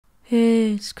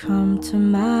It's come to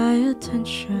my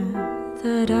attention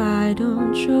that I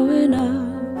don't show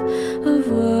enough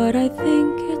of what I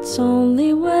think. It's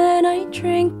only when I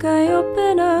drink I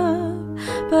open up,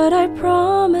 but I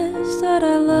promise that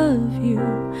I love you,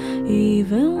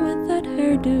 even with that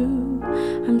hairdo.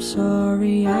 I'm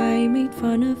sorry I made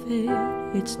fun of it.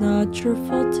 It's not your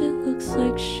fault, it looks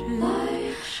like shit.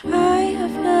 I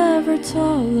have never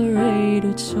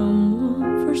tolerated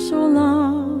someone for so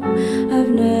long. I've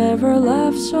never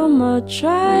laughed so much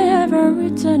I ever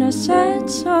written a sad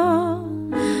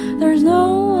song. There's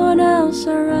no one else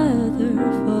I'd rather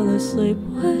fall asleep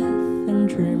with and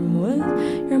dream with.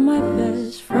 You're my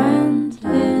best friend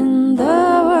in the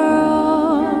world.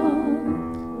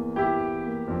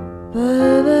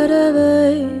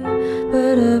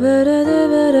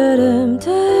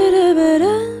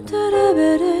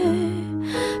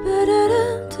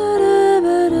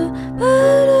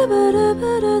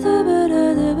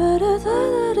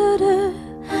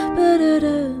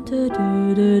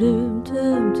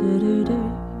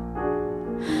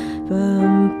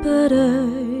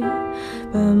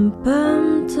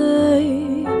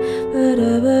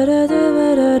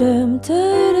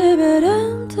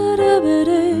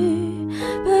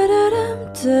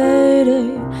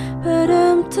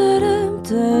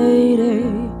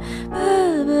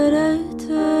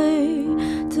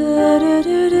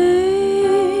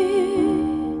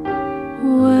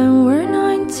 When we're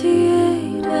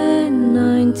 98 and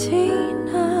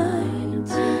 99,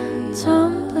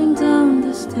 tumbling down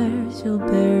the stairs, you'll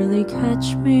barely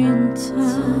catch me in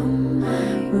time.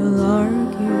 We'll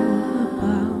argue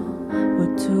about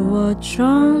what to watch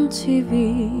on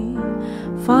TV,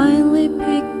 finally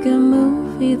pick a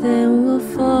movie, then we'll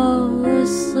fall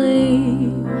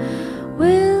asleep.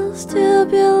 We'll still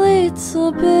be a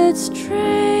little bit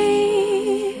strange.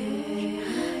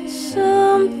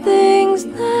 Some things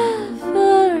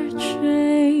never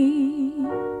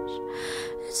change.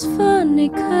 It's funny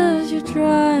 'cause you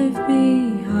drive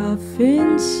me half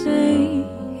insane.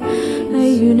 A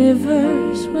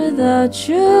universe without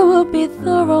you will be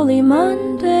thoroughly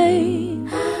mundane.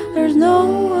 There's no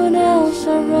one else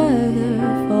I'd rather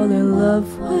fall in love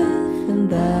with, and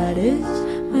that is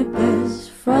my best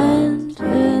friend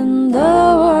in the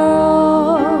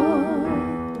world.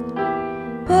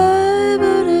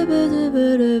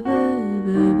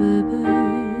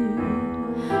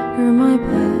 You're my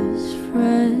best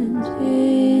friend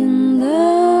in the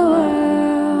world.